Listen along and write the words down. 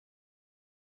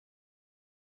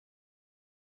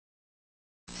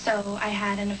So I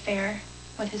had an affair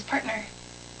with his partner,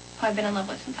 who I've been in love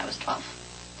with since I was 12.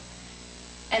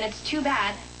 And it's too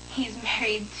bad he's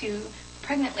married to a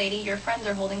pregnant lady your friends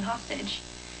are holding hostage.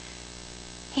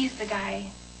 He's the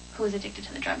guy who was addicted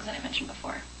to the drugs that I mentioned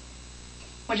before,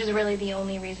 which is really the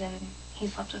only reason he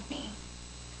slept with me.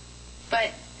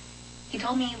 But he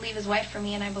told me he'd leave his wife for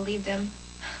me, and I believed him.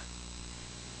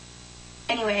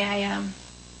 Anyway,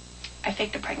 I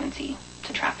faked a pregnancy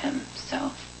to trap him,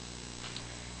 so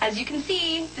as you can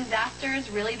see, disaster is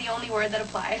really the only word that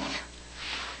applies.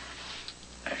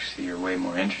 Actually, you're way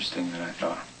more interesting than I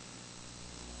thought.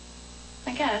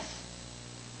 I guess.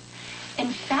 In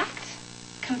fact,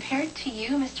 compared to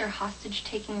you, Mr.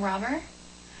 Hostage-taking robber,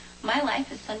 my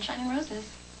life is sunshine and roses.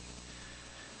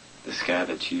 This guy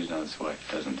that cheated on his wife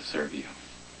doesn't deserve you.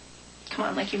 Come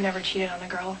on, like you've never cheated on a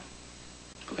girl.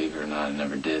 Believe it or not, I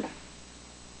never did.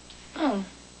 Oh.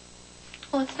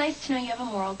 Well, it's nice to know you have a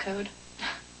moral code.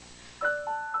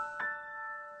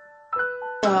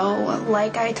 So,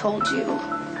 like I told you,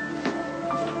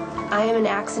 I am an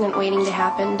accident waiting to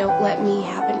happen. Don't let me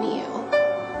happen to you.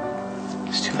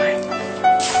 It's too late.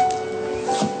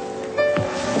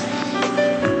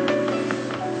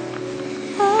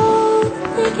 Oh,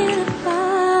 thinking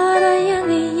about our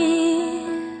younger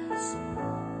years,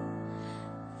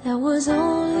 there was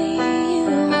only you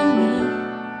and me.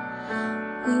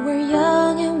 We were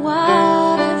young and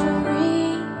wild and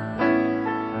free.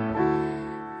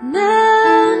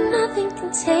 Now nothing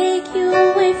can take you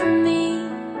away from me.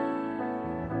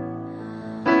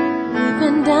 We've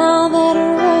been down that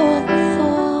road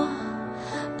before,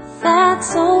 but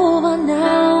that's over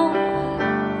now.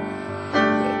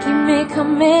 You keep me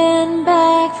coming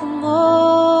back for more.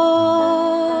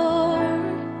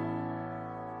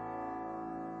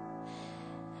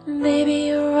 And baby,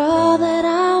 you're all that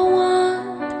I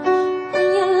want when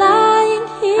you're lying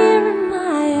here in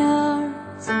my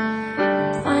arms.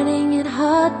 I'm finding it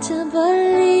hard to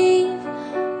believe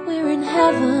we're in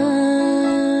heaven.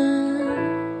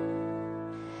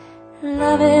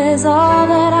 Love is all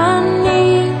that I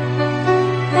need,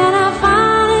 and I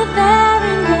found it there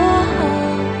in your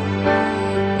heart.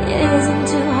 It isn't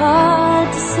too hard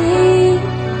to see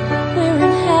we're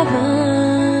in heaven.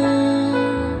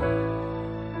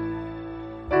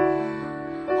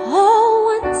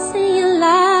 Oh, once in your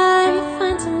life you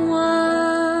find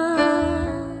someone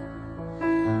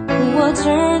who will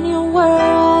turn your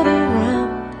world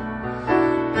around,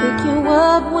 pick you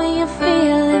up when you're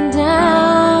feeling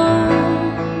down.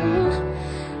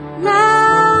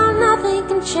 Now nothing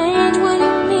can change what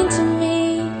you mean to me.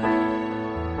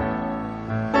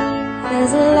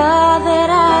 There's a lot that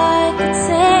I could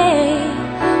say,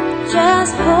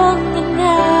 just hold me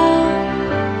now,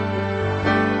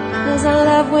 'cause our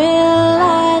love will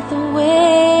light the way.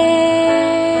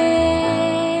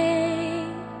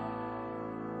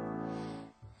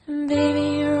 And baby,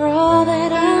 you're all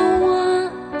that I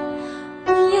want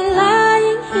when you're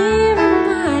lying here in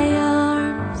my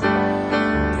arms.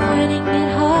 I'm finding it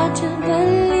hard to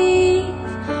believe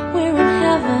we're in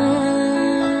heaven.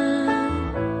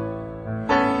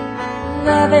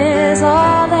 Love is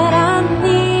all that I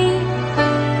need,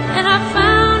 and I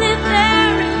found it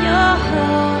there in your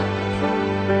heart.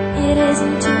 It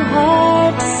isn't too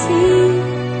hard to see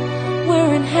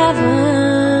we're in heaven.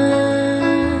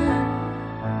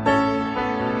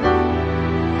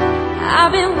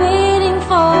 I've been waiting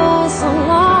for so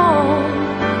long,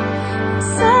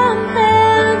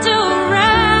 something to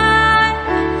right,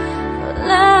 for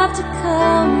love to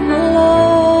come along.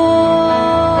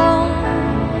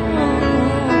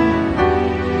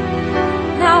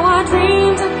 Now our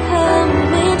dreams are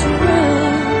coming true,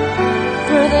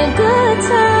 through the good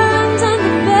times and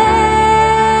the bad.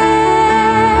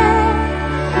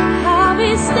 I'll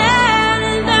be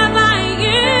standing there by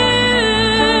you.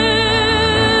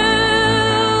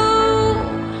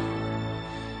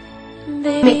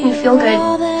 Baby, Make me feel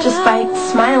good just by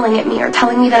smiling at me or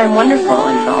telling me that I'm wonderful,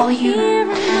 and all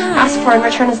you ask for in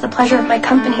return is the pleasure of my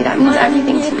company. That means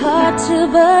everything to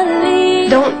me.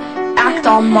 Don't act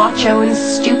all macho and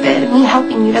stupid. Me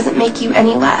helping you doesn't make you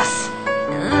any less.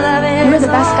 You're the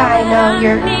best guy I know.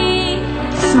 You're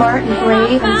smart and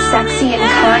brave and sexy and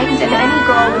kind, and any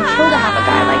girl would kill to have a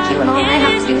guy like you, and all I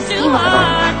have to do is scheme a little.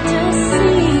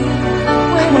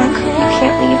 Come on, you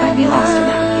can't leave. I'd be lost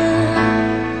without you.